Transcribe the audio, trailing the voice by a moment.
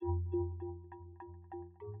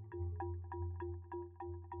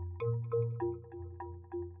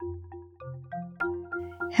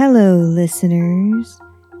Hello, listeners,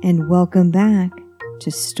 and welcome back to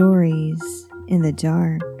Stories in the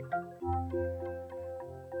Dark.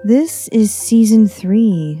 This is season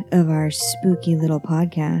 3 of our spooky little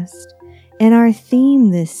podcast, and our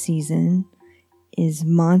theme this season is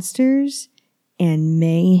monsters and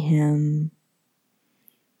mayhem.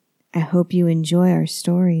 I hope you enjoy our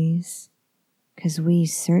stories, because we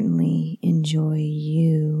certainly enjoy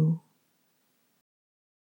you.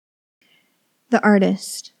 The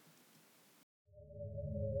Artist.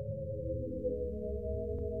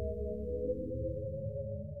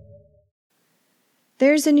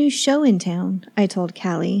 There's a new show in town, I told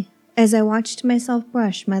Callie, as I watched myself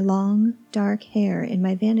brush my long, dark hair in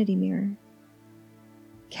my vanity mirror.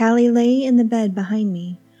 Callie lay in the bed behind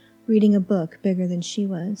me, reading a book bigger than she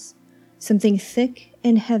was, something thick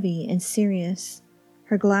and heavy and serious,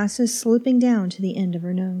 her glasses slipping down to the end of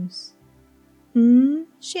her nose.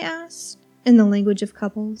 She asked, in the language of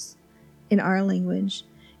couples. In our language,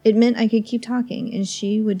 it meant I could keep talking and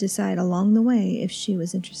she would decide along the way if she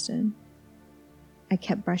was interested. I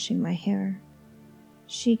kept brushing my hair.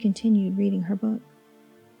 She continued reading her book.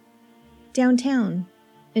 Downtown,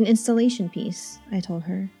 an installation piece, I told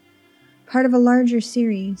her. Part of a larger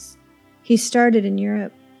series. He started in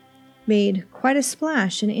Europe, made quite a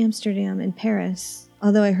splash in Amsterdam and Paris,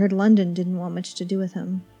 although I heard London didn't want much to do with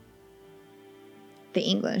him. The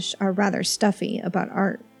English are rather stuffy about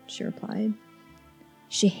art, she replied.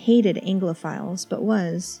 She hated Anglophiles, but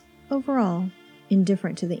was, overall,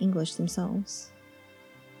 indifferent to the English themselves.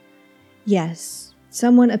 Yes,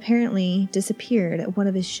 someone apparently disappeared at one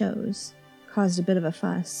of his shows, caused a bit of a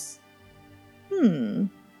fuss.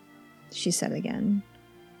 She said again,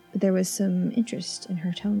 but there was some interest in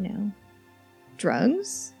her tone now.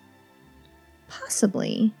 Drugs?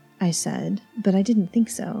 Possibly, I said, but I didn't think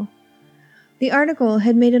so. The article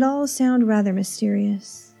had made it all sound rather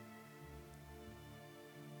mysterious.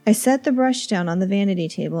 I set the brush down on the vanity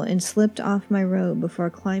table and slipped off my robe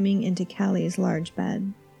before climbing into Callie's large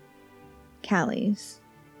bed. Callie's,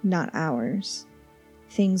 not ours.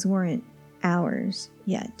 Things weren't ours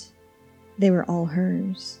yet. They were all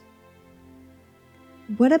hers.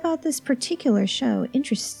 What about this particular show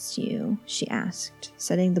interests you? She asked,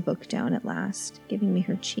 setting the book down at last, giving me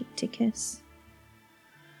her cheek to kiss.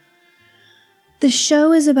 The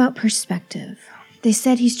show is about perspective. They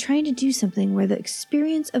said he's trying to do something where the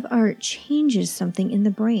experience of art changes something in the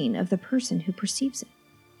brain of the person who perceives it.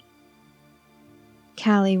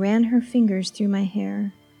 Callie ran her fingers through my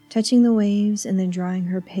hair, touching the waves and then drawing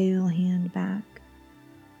her pale hand back.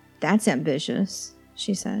 That's ambitious,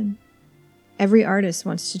 she said. Every artist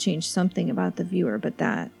wants to change something about the viewer, but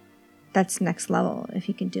that's next level if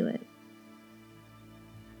you can do it.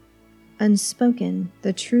 Unspoken,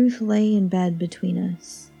 the truth lay in bed between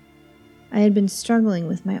us. I had been struggling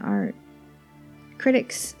with my art.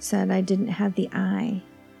 Critics said I didn't have the eye.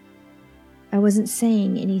 I wasn't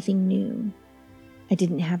saying anything new. I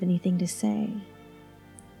didn't have anything to say.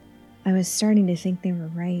 I was starting to think they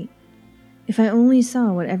were right. If I only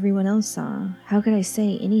saw what everyone else saw, how could I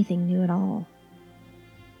say anything new at all?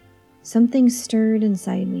 Something stirred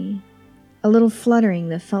inside me, a little fluttering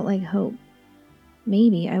that felt like hope.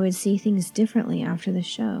 Maybe I would see things differently after the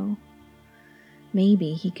show.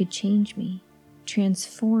 Maybe he could change me,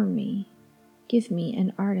 transform me, give me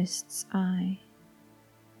an artist's eye.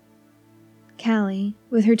 Callie,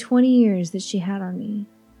 with her 20 years that she had on me,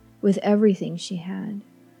 with everything she had,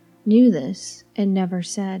 knew this and never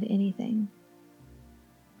said anything.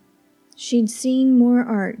 She'd seen more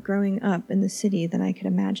art growing up in the city than I could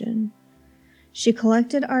imagine. She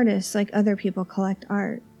collected artists like other people collect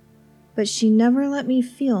art, but she never let me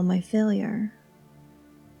feel my failure.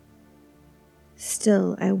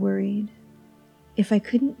 Still, I worried. If I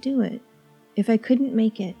couldn't do it, if I couldn't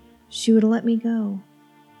make it, she would let me go.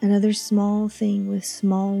 Another small thing with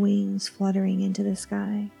small wings fluttering into the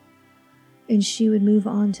sky. And she would move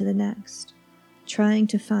on to the next, trying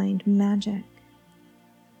to find magic.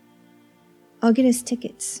 I'll get us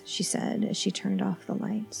tickets, she said as she turned off the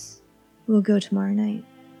lights. We'll go tomorrow night.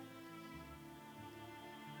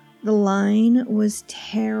 The line was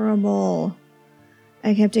terrible.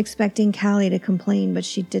 I kept expecting Callie to complain, but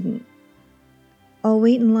she didn't. I'll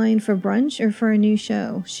wait in line for brunch or for a new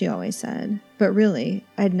show, she always said. But really,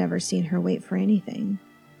 I'd never seen her wait for anything.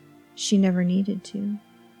 She never needed to.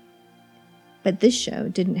 But this show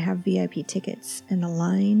didn't have VIP tickets, and the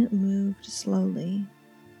line moved slowly.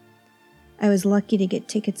 I was lucky to get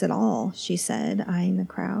tickets at all, she said, eyeing the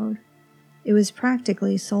crowd. It was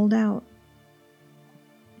practically sold out.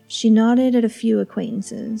 She nodded at a few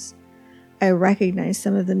acquaintances. I recognized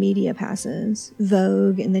some of the media passes,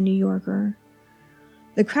 Vogue and The New Yorker.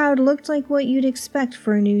 The crowd looked like what you'd expect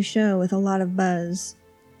for a new show with a lot of buzz.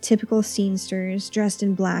 Typical scenesters dressed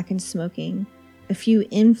in black and smoking. A few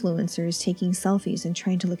influencers taking selfies and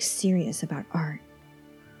trying to look serious about art.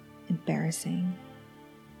 Embarrassing.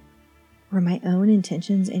 Were my own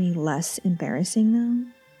intentions any less embarrassing,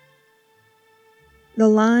 though? The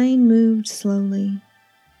line moved slowly.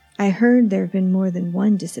 I heard there have been more than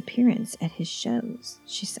one disappearance at his shows,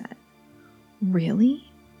 she said.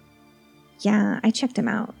 Really? Yeah, I checked him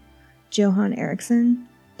out. Johan Eriksson.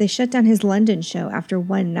 They shut down his London show after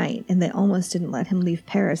one night, and they almost didn't let him leave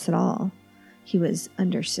Paris at all. He was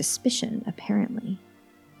under suspicion, apparently.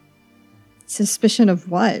 Suspicion of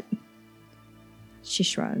what? She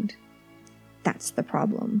shrugged. That's the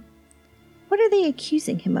problem. What are they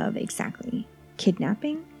accusing him of exactly?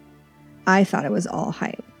 Kidnapping? I thought it was all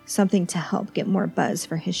hype. Something to help get more buzz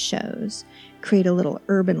for his shows. Create a little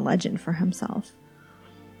urban legend for himself.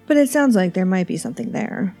 But it sounds like there might be something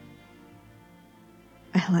there.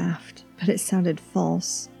 I laughed, but it sounded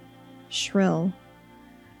false. Shrill.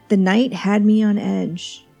 The night had me on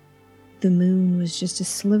edge. The moon was just a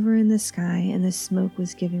sliver in the sky, and the smoke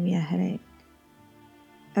was giving me a headache.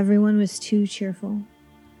 Everyone was too cheerful.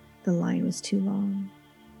 The line was too long.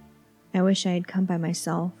 I wish I had come by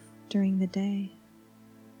myself during the day.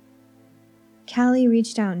 Callie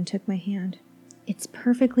reached out and took my hand. It's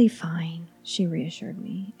perfectly fine, she reassured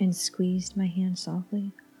me and squeezed my hand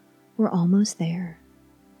softly. We're almost there.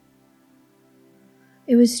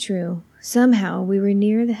 It was true. Somehow we were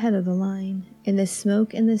near the head of the line, and the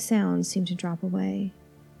smoke and the sound seemed to drop away.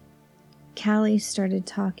 Callie started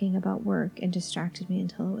talking about work and distracted me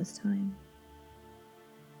until it was time.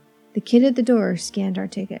 The kid at the door scanned our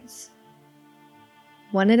tickets.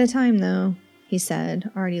 One at a time, though, he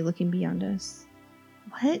said, already looking beyond us.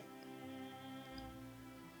 What?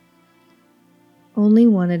 Only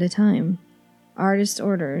one at a time. Artist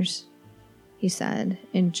orders, he said,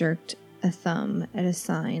 and jerked a thumb at a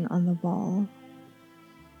sign on the wall.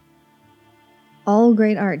 All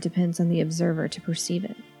great art depends on the observer to perceive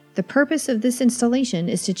it. The purpose of this installation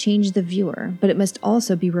is to change the viewer, but it must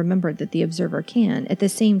also be remembered that the observer can, at the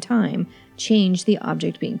same time, change the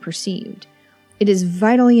object being perceived. It is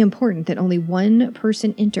vitally important that only one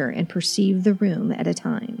person enter and perceive the room at a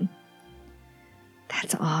time.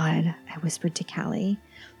 That's odd, I whispered to Callie,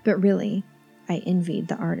 but really, I envied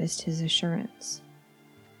the artist his assurance.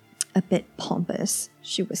 A bit pompous,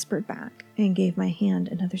 she whispered back and gave my hand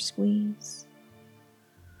another squeeze.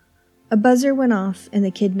 A buzzer went off and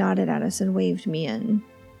the kid nodded at us and waved me in.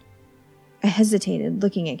 I hesitated,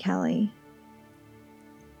 looking at Callie.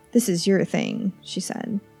 This is your thing, she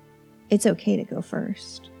said. It's okay to go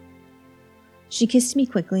first. She kissed me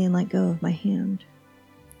quickly and let go of my hand.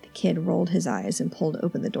 The kid rolled his eyes and pulled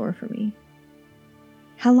open the door for me.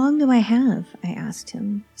 How long do I have? I asked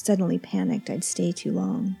him, suddenly panicked I'd stay too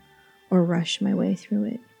long or rush my way through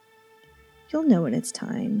it. You'll know when it's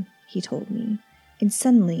time, he told me, and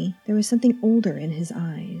suddenly there was something older in his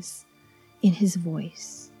eyes, in his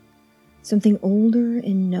voice. Something older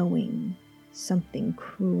and knowing, something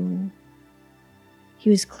cruel. He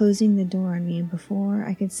was closing the door on me, and before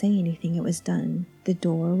I could say anything, it was done. The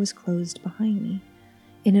door was closed behind me,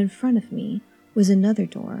 and in front of me was another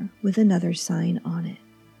door with another sign on it.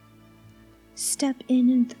 Step in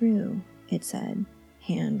and through, it said,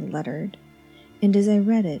 hand lettered, and as I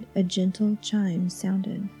read it, a gentle chime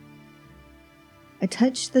sounded. I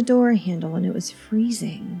touched the door handle and it was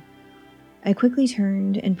freezing. I quickly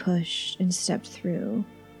turned and pushed and stepped through,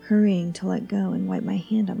 hurrying to let go and wipe my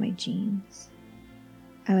hand on my jeans.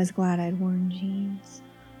 I was glad I'd worn jeans.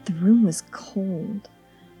 The room was cold,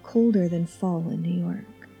 colder than fall in New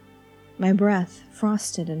York. My breath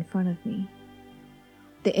frosted in front of me.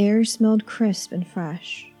 The air smelled crisp and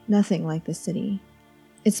fresh, nothing like the city.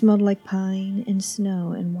 It smelled like pine and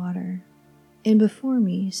snow and water. And before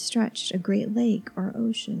me stretched a great lake or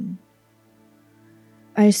ocean.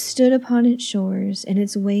 I stood upon its shores, and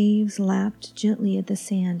its waves lapped gently at the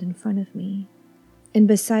sand in front of me. And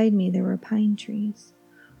beside me there were pine trees,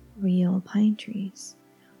 real pine trees.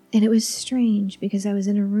 And it was strange because I was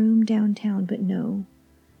in a room downtown, but no,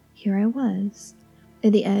 here I was,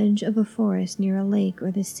 at the edge of a forest near a lake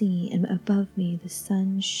or the sea, and above me the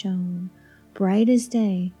sun shone, bright as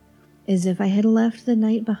day, as if I had left the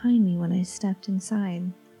night behind me when I stepped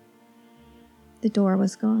inside. The door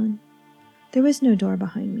was gone. There was no door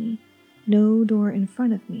behind me, no door in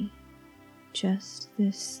front of me, just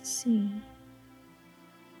this sea.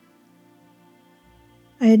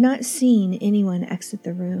 I had not seen anyone exit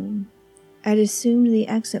the room. I'd assumed the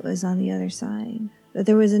exit was on the other side, that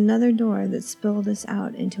there was another door that spilled us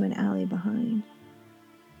out into an alley behind.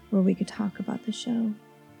 where we could talk about the show.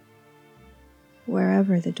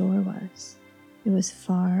 Wherever the door was, it was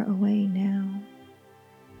far away now.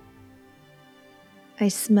 I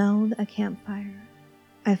smelled a campfire.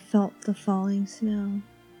 I felt the falling snow.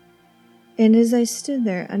 And as I stood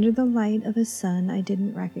there under the light of a sun I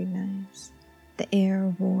didn't recognize, the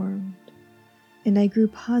air warmed, and I grew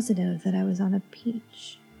positive that I was on a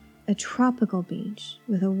beach, a tropical beach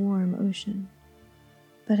with a warm ocean.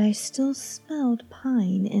 But I still smelled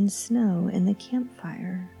pine and snow and the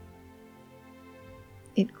campfire.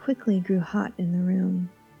 It quickly grew hot in the room.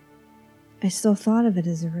 I still thought of it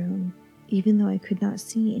as a room, even though I could not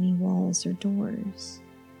see any walls or doors.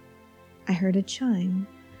 I heard a chime,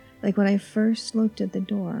 like when I first looked at the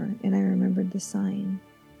door, and I remembered the sign,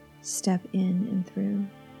 "Step in and through."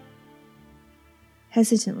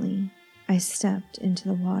 Hesitantly, I stepped into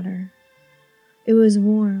the water. It was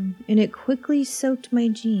warm, and it quickly soaked my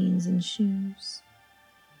jeans and shoes.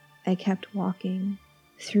 I kept walking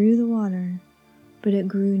through the water, but it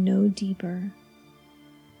grew no deeper.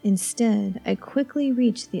 Instead, I quickly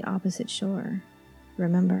reached the opposite shore.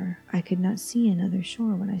 Remember, I could not see another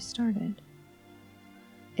shore when I started.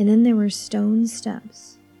 And then there were stone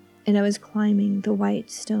steps, and I was climbing the white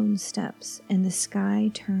stone steps, and the sky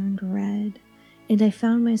turned red, and I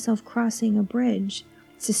found myself crossing a bridge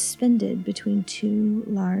suspended between two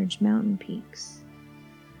large mountain peaks.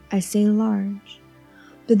 I say large,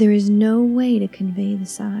 but there is no way to convey the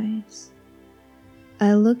size.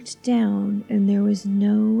 I looked down, and there was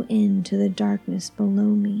no end to the darkness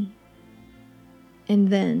below me. And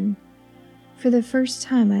then, for the first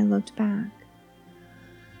time, I looked back.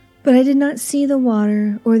 But I did not see the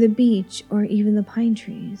water or the beach or even the pine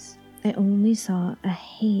trees. I only saw a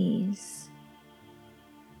haze.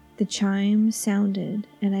 The chime sounded,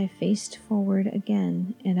 and I faced forward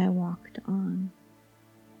again, and I walked on.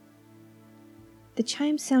 The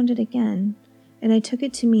chime sounded again, and I took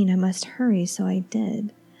it to mean I must hurry, so I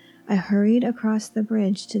did. I hurried across the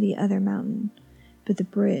bridge to the other mountain, but the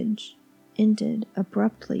bridge ended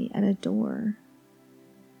abruptly at a door.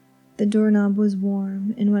 The doorknob was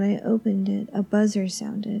warm, and when I opened it, a buzzer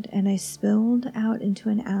sounded, and I spilled out into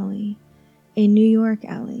an alley, a New York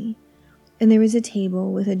alley, and there was a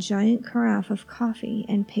table with a giant carafe of coffee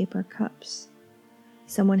and paper cups.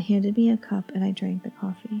 Someone handed me a cup, and I drank the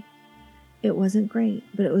coffee. It wasn't great,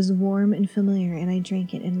 but it was warm and familiar, and I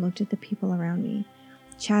drank it and looked at the people around me,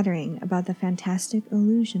 chattering about the fantastic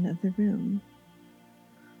illusion of the room.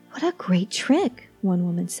 "What a great trick," one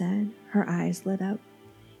woman said. Her eyes lit up.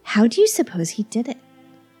 "How do you suppose he did it?"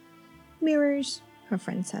 "Mirrors," her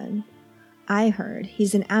friend said. "I heard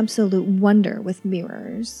he's an absolute wonder with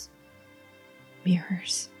mirrors."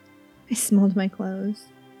 Mirrors. I smelled my clothes.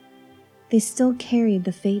 They still carried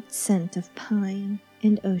the faint scent of pine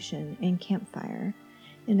and ocean and campfire,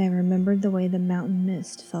 and I remembered the way the mountain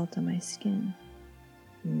mist felt on my skin.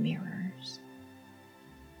 Mirrors.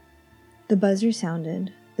 The buzzer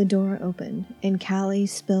sounded, the door opened, and Callie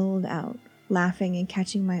spilled out, laughing and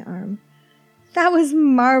catching my arm. "That was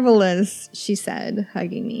marvelous," she said,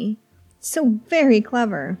 hugging me. "So very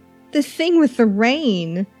clever. The thing with the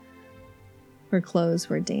rain." Her clothes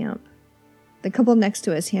were damp. The couple next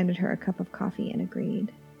to us handed her a cup of coffee and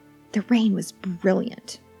agreed. "The rain was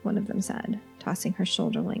brilliant," one of them said, tossing her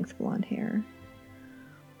shoulder-length blonde hair.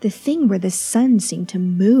 "The thing where the sun seemed to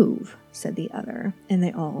move," said the other, and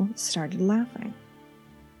they all started laughing.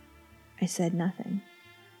 I said nothing.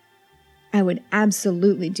 "I would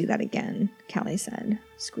absolutely do that again," Callie said,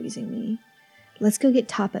 squeezing me. "Let's go get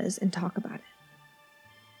tapas and talk about it."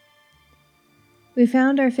 We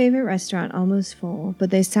found our favorite restaurant almost full,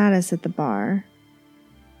 but they sat us at the bar,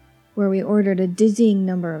 where we ordered a dizzying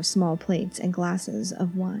number of small plates and glasses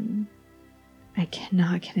of wine. "I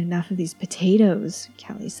cannot get enough of these potatoes,"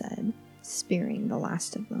 Callie said, spearing the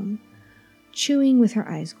last of them, chewing with her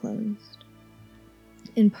eyes closed.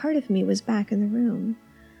 And part of me was back in the room,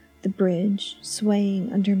 the bridge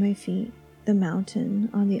swaying under my feet, the mountain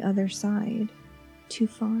on the other side, too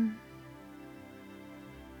far.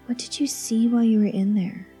 "What did you see while you were in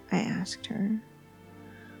there?" I asked her.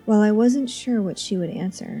 While I wasn't sure what she would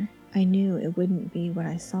answer, I knew it wouldn't be what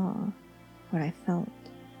I saw, what I felt.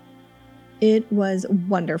 "It was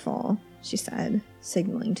wonderful," she said,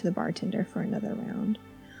 signaling to the bartender for another round.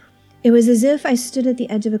 "It was as if I stood at the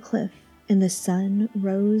edge of a cliff, and the sun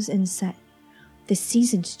rose and set. The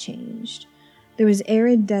seasons changed. There was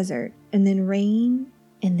arid desert, and then rain,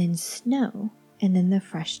 and then snow, and then the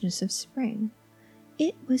freshness of spring.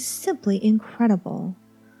 It was simply incredible.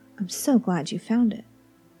 I'm so glad you found it."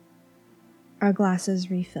 Our glasses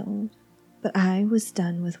refilled, but I was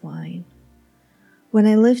done with wine. When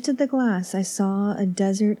I lifted the glass, I saw a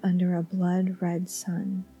desert under a blood-red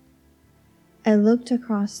sun. I looked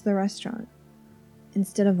across the restaurant.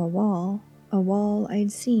 Instead of a wall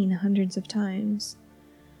I'd seen hundreds of times,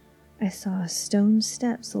 I saw stone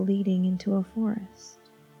steps leading into a forest.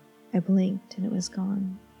 I blinked and it was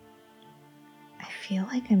gone. I feel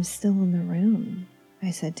like I'm still in the room,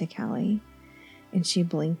 I said to Callie, and she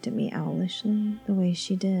blinked at me owlishly the way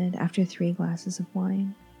she did after 3 glasses of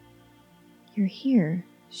wine. You're here,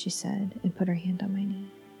 she said, and put her hand on my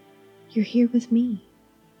knee. You're here with me.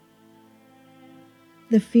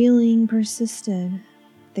 The feeling persisted.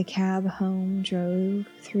 The cab home drove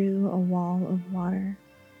through a wall of water.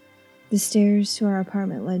 The stairs to our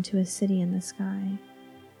apartment led to a city in the sky.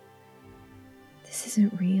 This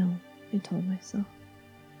isn't real, I told myself.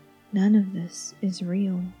 None of this is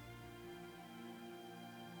real.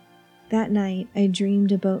 That night, I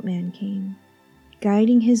dreamed a boatman came,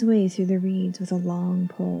 guiding his way through the reeds with a long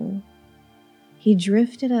pole. He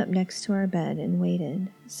drifted up next to our bed and waited,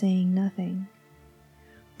 saying nothing.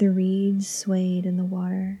 The reeds swayed in the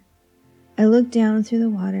water. I looked down through the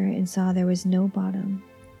water and saw there was no bottom,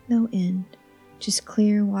 no end, just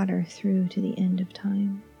clear water through to the end of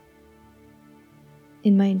time.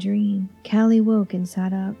 In my dream, Callie woke and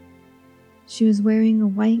sat up. She was wearing a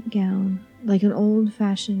white gown, like an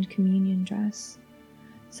old-fashioned communion dress,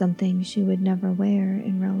 something she would never wear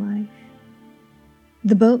in real life.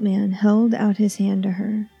 The boatman held out his hand to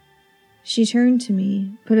her. She turned to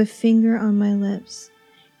me, put a finger on my lips,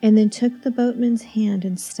 and then took the boatman's hand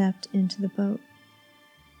and stepped into the boat.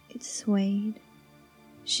 It swayed.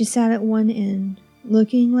 She sat at one end,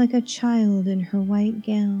 looking like a child in her white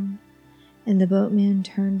gown, and the boatman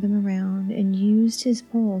turned them around and used his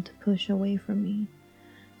pole to push away from me,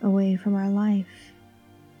 away from our life.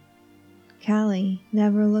 Callie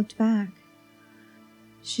never looked back.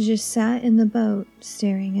 She just sat in the boat,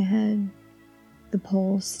 staring ahead, the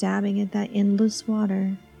pole stabbing at that endless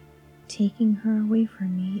water, taking her away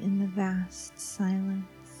from me in the vast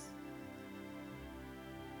silence.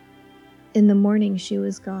 In the morning she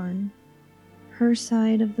was gone, her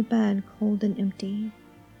side of the bed cold and empty,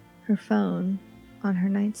 her phone on her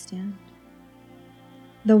nightstand.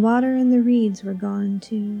 The water and the reeds were gone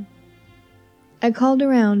too. I called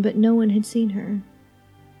around, but no one had seen her.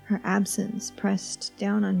 Her absence pressed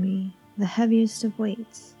down on me, the heaviest of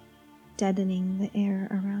weights, deadening the air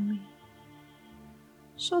around me.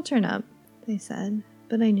 She'll turn up, they said,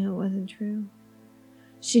 but I knew it wasn't true.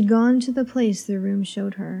 She'd gone to the place the room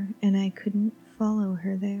showed her, and I couldn't follow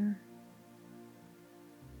her there.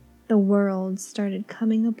 The world started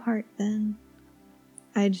coming apart then.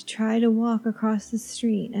 I'd try to walk across the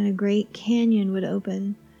street, and a great canyon would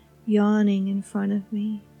open, yawning in front of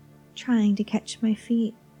me, trying to catch my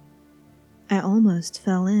feet. I almost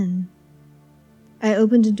fell in. I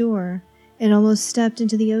opened a door and almost stepped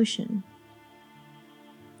into the ocean.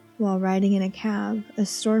 While riding in a cab, a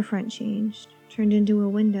storefront changed, turned into a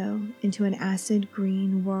window, into an acid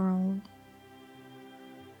green world.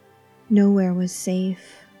 Nowhere was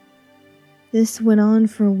safe. This went on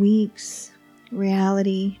for weeks,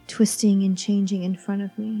 reality twisting and changing in front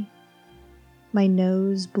of me. My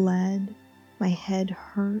nose bled, my head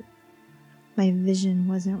hurt, my vision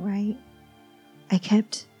wasn't right. I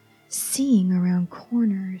kept seeing around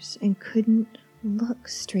corners and couldn't look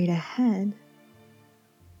straight ahead.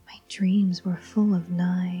 My dreams were full of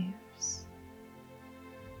knives.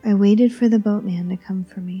 I waited for the boatman to come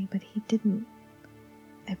for me, but he didn't.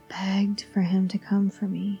 I begged for him to come for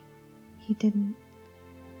me. He didn't.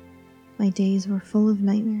 My days were full of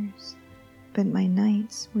nightmares, but my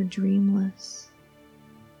nights were dreamless.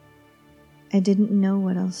 I didn't know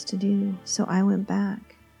what else to do, so I went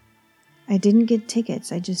back. I didn't get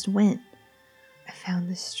tickets, I just went. I found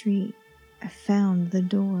the street. I found the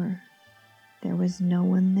door. There was no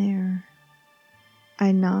one there.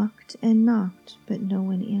 I knocked and knocked, but no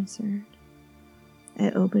one answered.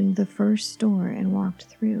 I opened the first door and walked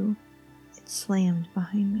through. It slammed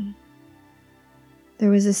behind me. There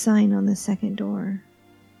was a sign on the second door,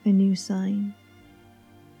 a new sign.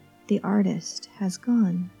 The artist has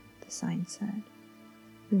gone, the sign said.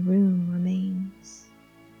 The room remains.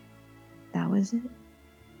 That was it,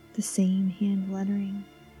 the same hand lettering.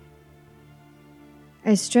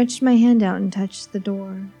 I stretched my hand out and touched the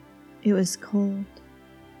door. It was cold,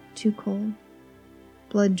 too cold.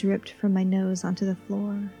 Blood dripped from my nose onto the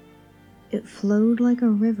floor. It flowed like a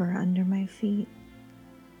river under my feet.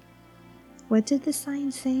 What did the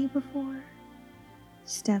sign say before?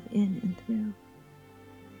 Step in and through.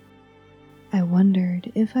 I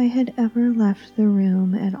wondered if I had ever left the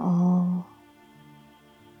room at all.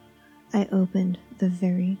 I opened the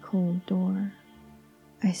very cold door.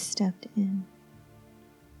 I stepped in.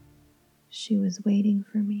 She was waiting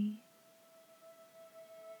for me.